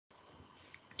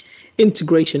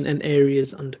Integration and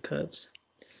areas under curves.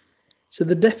 So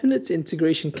the definite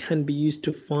integration can be used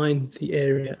to find the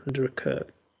area under a curve.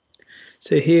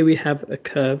 So here we have a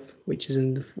curve which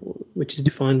is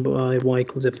defined by y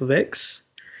equals f of x,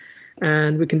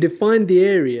 and we can define the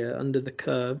area under the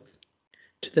curve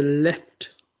to the left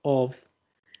of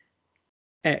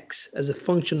x as a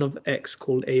function of x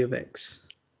called a of x.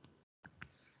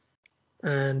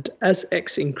 And as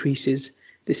x increases,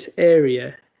 this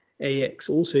area ax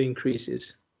also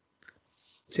increases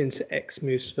since x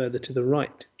moves further to the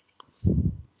right.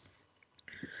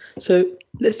 So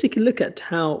let's take a look at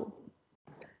how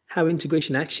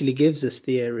integration actually gives us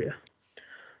the area.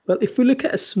 Well, if we look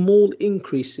at a small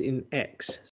increase in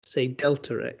x, say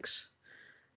delta x,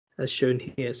 as shown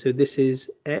here, so this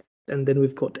is x, and then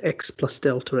we've got x plus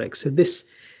delta x. So this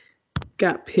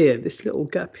gap here, this little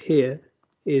gap here,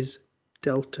 is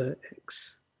delta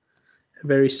x, a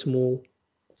very small,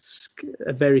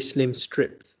 a very slim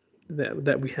strip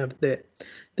that we have there.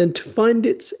 Then to find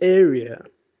its area,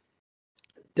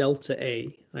 delta A,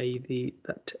 i.e.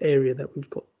 that area that we've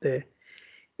got there,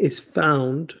 is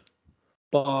found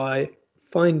by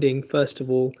finding, first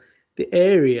of all, the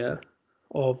area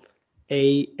of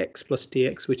ax plus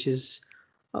dx, which is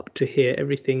up to here,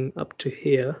 everything up to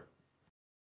here,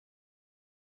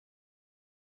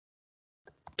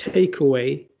 take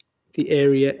away the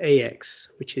area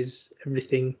ax, which is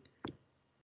everything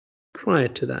prior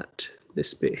to that,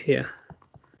 this bit here.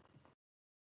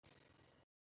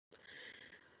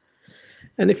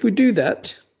 And if we do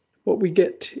that, what we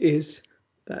get is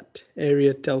that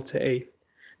area delta A.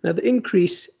 Now the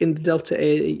increase in the delta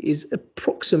A is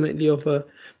approximately of a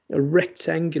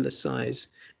rectangular size,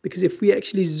 because if we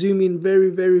actually zoom in very,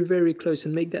 very, very close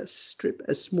and make that strip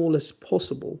as small as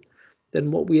possible, then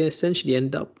what we essentially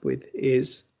end up with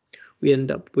is we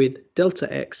end up with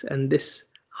delta x, and this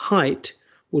height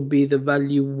would be the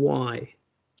value y,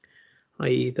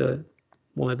 i.e. the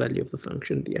y value of the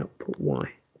function, the output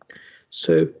y.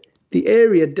 So the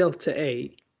area delta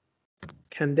A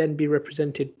can then be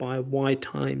represented by y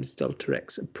times delta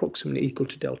x, approximately equal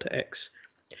to delta x.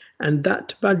 And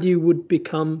that value would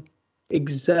become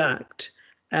exact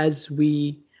as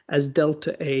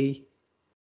delta A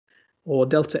or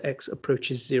delta x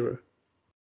approaches 0.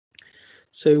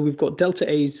 So we've got delta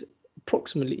A is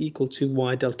approximately equal to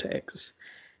y delta x.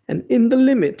 And in the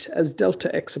limit, as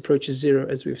delta x approaches 0,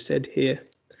 as we've said here,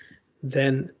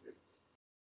 then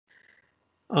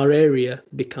our area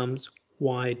becomes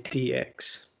y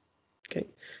dx. Okay,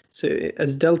 so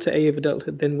as delta A over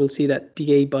delta, then we'll see that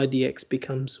dA by dx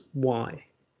becomes y,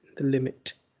 the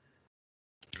limit.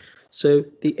 So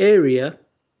the area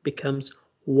becomes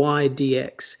y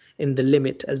dx in the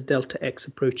limit as delta x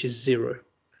approaches 0,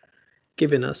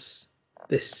 giving us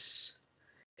this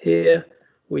here,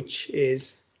 which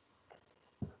is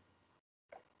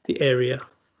the area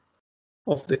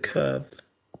of the curve.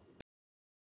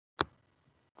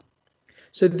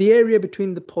 So the area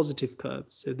between the positive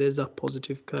curves, so there's our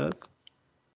positive curve.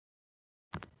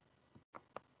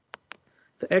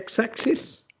 The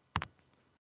x-axis,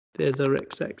 there's our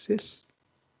x-axis.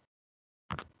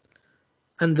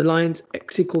 And the lines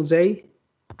x equals a,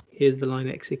 here's the line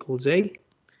x equals a.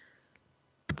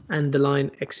 And the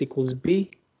line x equals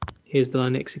b, here's the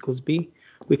line x equals b.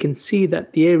 We can see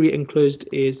that the area enclosed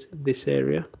is this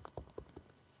area,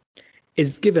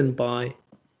 is given by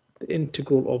the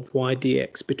integral of y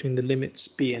dx between the limits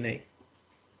b and a,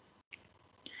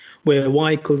 where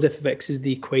y equals f of x is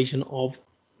the equation of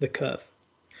the curve.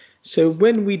 So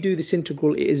when we do this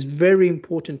integral, it is very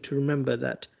important to remember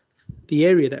that the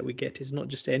area that we get is not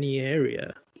just any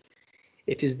area.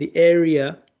 It is the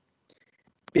area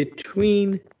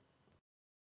between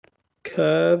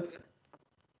curve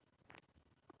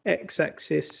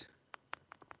x-axis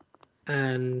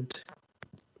and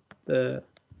the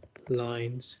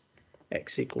lines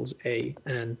x equals a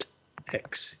and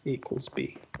x equals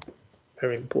b.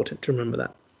 Very important to remember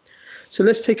that. So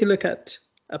let's take a look at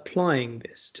applying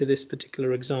this to this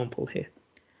particular example here.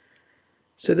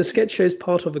 So the sketch shows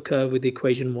part of a curve with the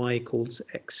equation y equals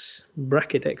x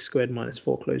bracket x squared minus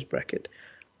 4 closed bracket.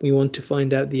 We want to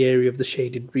find out the area of the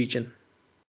shaded region.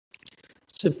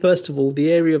 So first of all,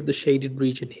 the area of the shaded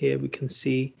region here we can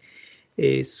see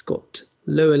is got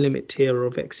lower limit here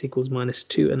of x equals minus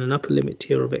 2 and an upper limit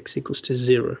here of x equals to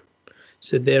 0.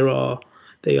 So they are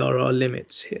our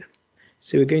limits here.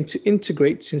 So we're going to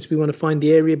integrate, since we want to find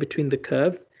the area between the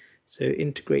curve. So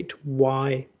integrate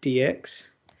y dx.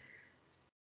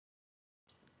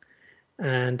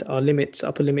 And our limits,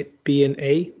 upper limit b and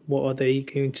a, what are they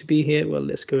going to be here? Well,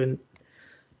 let's go and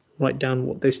write down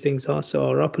what those things are. So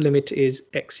our upper limit is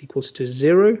x equals to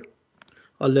 0.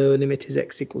 our lower limit is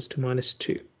x equals to minus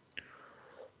 2.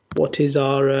 What is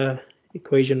our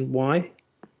equation y?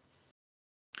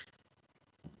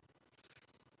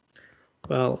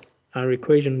 Well, our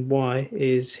equation y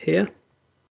is here.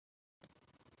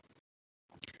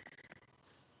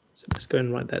 So let's go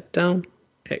and write that down.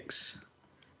 X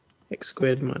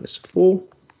squared minus 4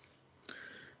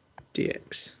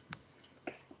 dx.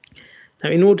 Now,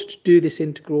 in order to do this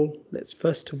integral, let's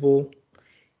first of all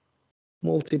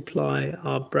multiply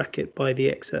our bracket by the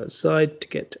x outside to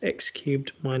get x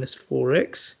cubed minus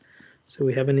 4x. So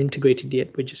we haven't integrated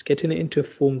yet. We're just getting it into a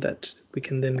form that we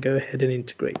can then go ahead and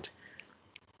integrate.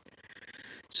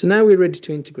 So now we're ready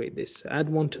to integrate this. Add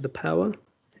 1 to the power,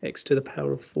 x to the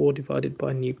power of 4 divided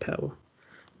by new power,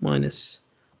 minus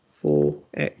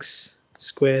 4x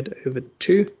squared over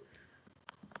 2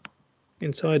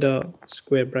 inside our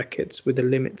square brackets with the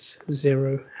limits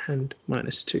 0 and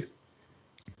minus 2.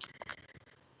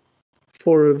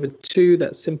 4 over 2,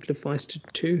 that simplifies to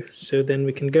 2. So then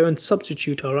we can go and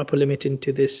substitute our upper limit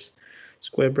into this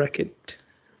square bracket.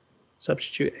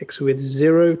 Substitute x with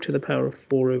 0 to the power of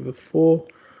 4 over 4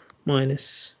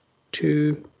 minus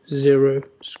 2, 0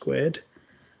 squared.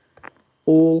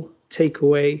 All take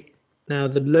away now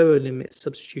the lower limit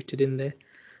substituted in there.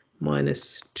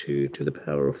 Minus 2 to the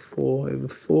power of 4 over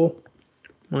 4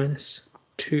 minus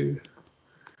 2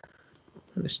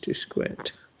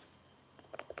 squared.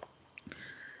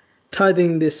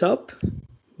 Tithing this up,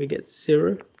 we get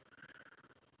 0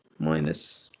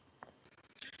 minus,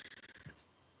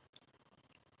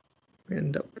 we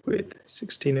end up with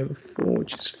 16 over 4,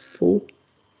 which is 4,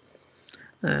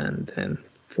 and then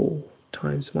 4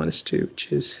 times minus 2,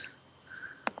 which is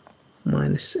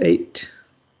minus 8.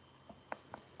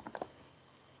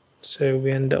 So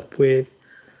we end up with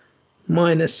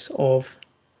minus of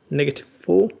negative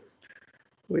 4,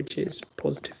 which is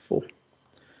positive 4.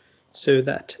 So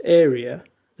that area,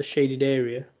 the shaded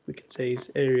area, we can say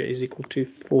area is equal to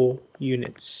 4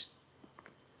 units.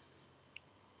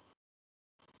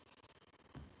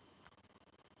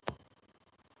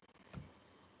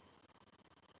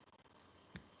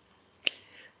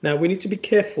 Now we need to be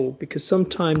careful because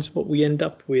sometimes what we end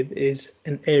up with is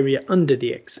an area under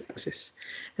the x-axis.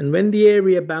 And when the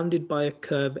area bounded by a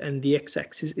curve and the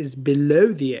x-axis is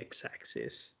below the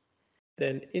x-axis,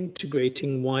 then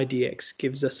integrating y dx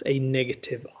gives us a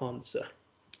negative answer.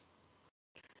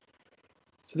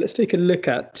 So let's take a look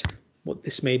at what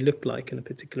this may look like in a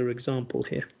particular example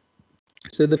here.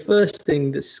 So the first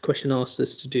thing this question asks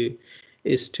us to do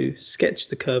is to sketch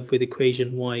the curve with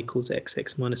equation y equals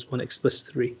xx minus 1x plus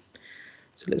 3.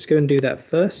 So let's go and do that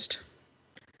first.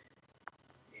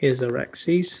 Here's our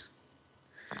axes.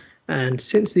 And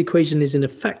since the equation is in a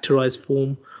factorized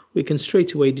form, we can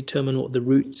straight away determine what the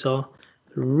roots are.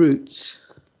 The roots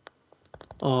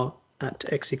are at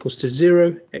x equals to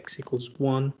 0, x equals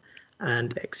 1,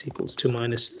 and x equals to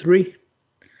minus 3.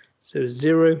 So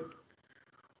 0,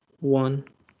 1,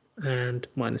 and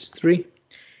minus 3.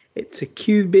 It's a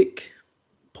cubic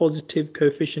positive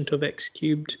coefficient of x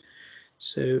cubed,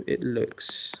 so it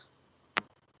looks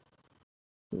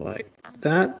like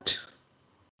that.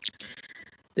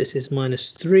 This is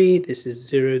minus 3, this is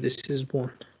 0, this is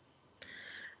 1.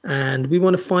 And we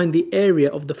want to find the area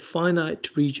of the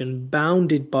finite region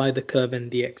bounded by the curve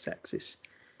and the x-axis.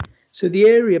 So the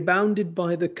area bounded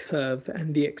by the curve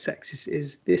and the x-axis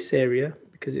is this area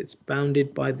because it's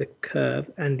bounded by the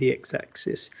curve and the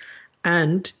x-axis.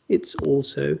 And it's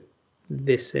also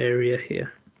this area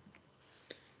here.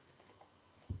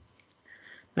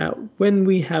 Now, when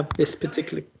we have this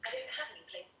particular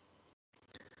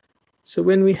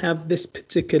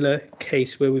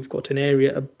case where we've got an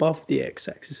area above the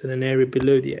x-axis and an area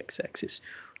below the x-axis,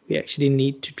 we actually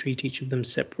need to treat each of them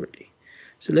separately.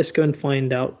 So let's go and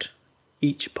find out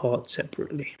each part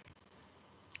separately.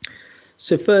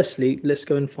 So firstly, let's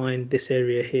go and find this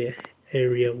area here,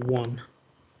 area 1.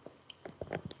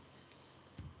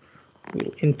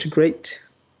 We'll integrate,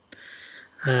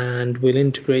 and we'll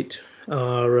integrate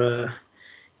our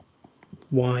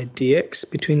y dx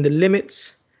between the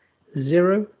limits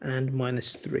 0 and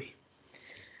minus 3.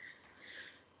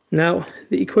 Now,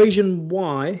 the equation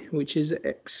y, which is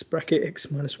x bracket x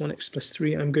minus 1x plus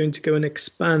 3, I'm going to go and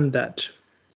expand that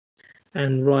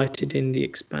and write it in the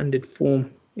expanded form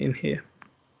in here.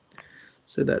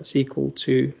 So that's equal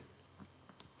to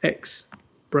x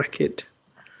bracket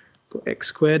got x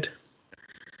squared,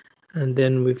 and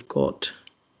then we've got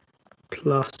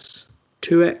plus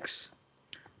 2x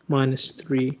minus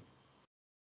 3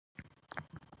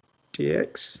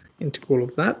 dx, integral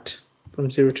of that from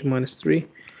 0 to minus 3,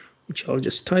 which I'll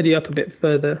just tidy up a bit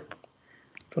further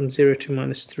from 0 to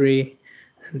minus 3,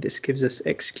 and this gives us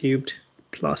x cubed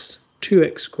plus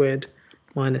 2x squared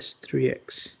minus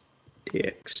 3x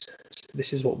dx. So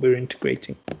this is what we're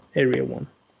integrating, area 1.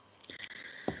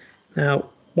 Now,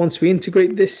 once we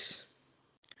integrate this,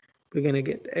 we're going to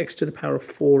get x to the power of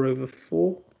 4 over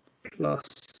 4 plus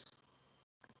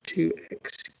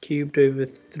 2x cubed over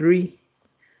 3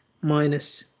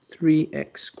 minus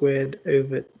 3x squared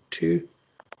over 2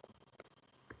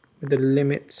 with the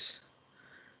limits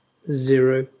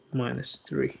 0 minus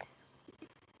 3.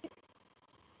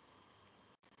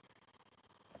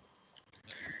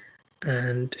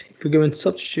 And if we go and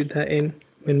substitute that in,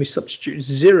 when we substitute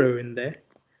 0 in there,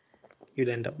 you'll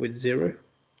end up with 0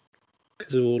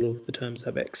 because all of the terms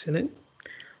have x in it.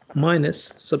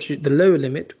 Minus, substitute the lower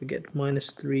limit, we get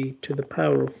minus 3 to the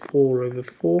power of 4 over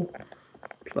 4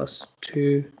 plus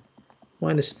 2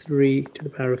 minus 3 to the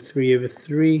power of 3 over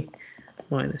 3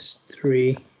 minus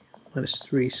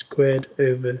 3 squared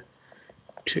over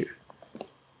 2.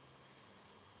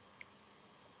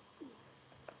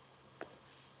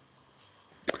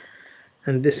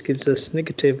 And this gives us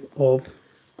negative of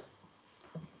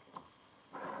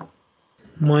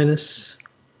minus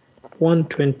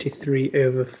 123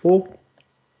 over 4,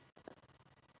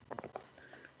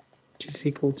 which is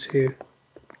equal to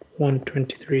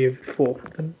 123 over 4,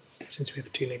 since we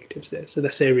have two negatives there. So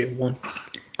that's area 1.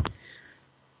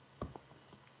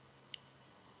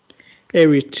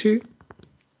 Area 2,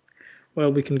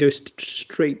 well, we can go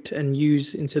straight and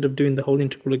use, instead of doing the whole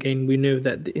integral again, we know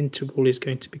that the integral is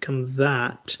going to become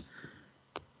that,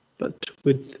 but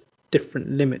with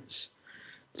different limits.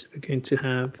 So we're going to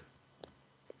have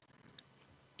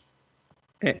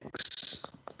x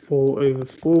 4 over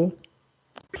 4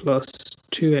 plus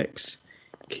 2x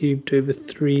cubed over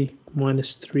 3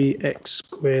 minus 3x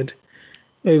squared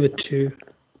over 2.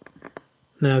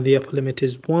 Now the upper limit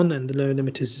is 1 and the lower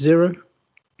limit is 0.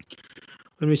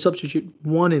 When we substitute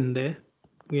 1 in there,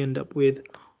 we end up with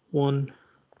 1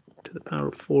 to the power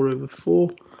of 4 over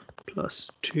 4 plus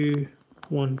 2,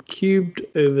 1 cubed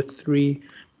over 3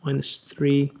 minus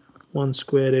 3, 1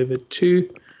 squared over 2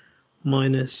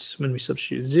 minus, when we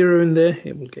substitute 0 in there,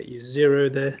 it will get you 0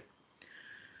 there.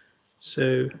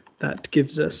 So that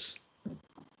gives us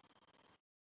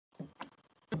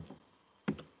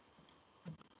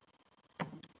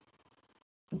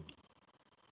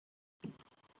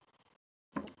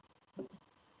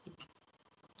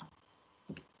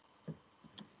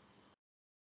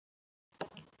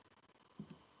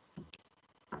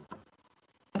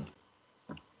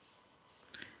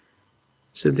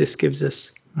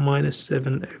minus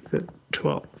 7 over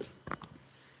 12.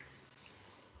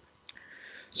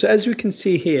 So as we can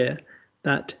see here,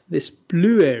 that this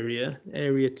blue area,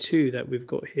 area 2 that we've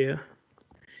got here,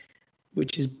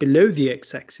 which is below the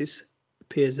x-axis,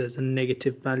 appears as a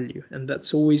negative value. And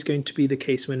that's always going to be the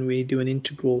case when we do an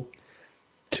integral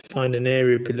to find an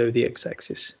area below the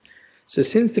x-axis. So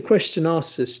since the question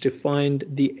asks us to find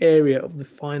the area of the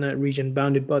finite region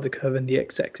bounded by the curve and the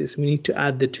x-axis, we need to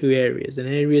add the two areas, and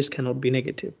areas cannot be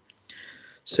negative.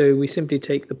 So we simply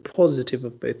take the positive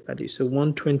of both values. So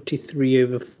 123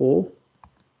 over 4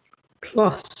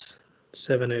 plus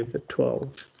 7 over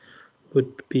 12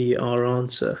 would be our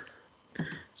answer.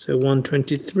 So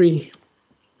 123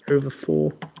 over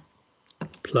 4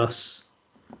 plus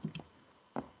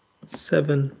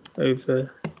 7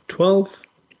 over 12,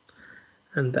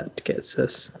 and that gets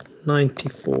us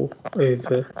 94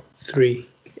 over 3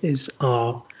 is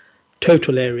our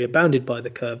total area bounded by the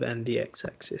curve and the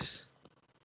x-axis.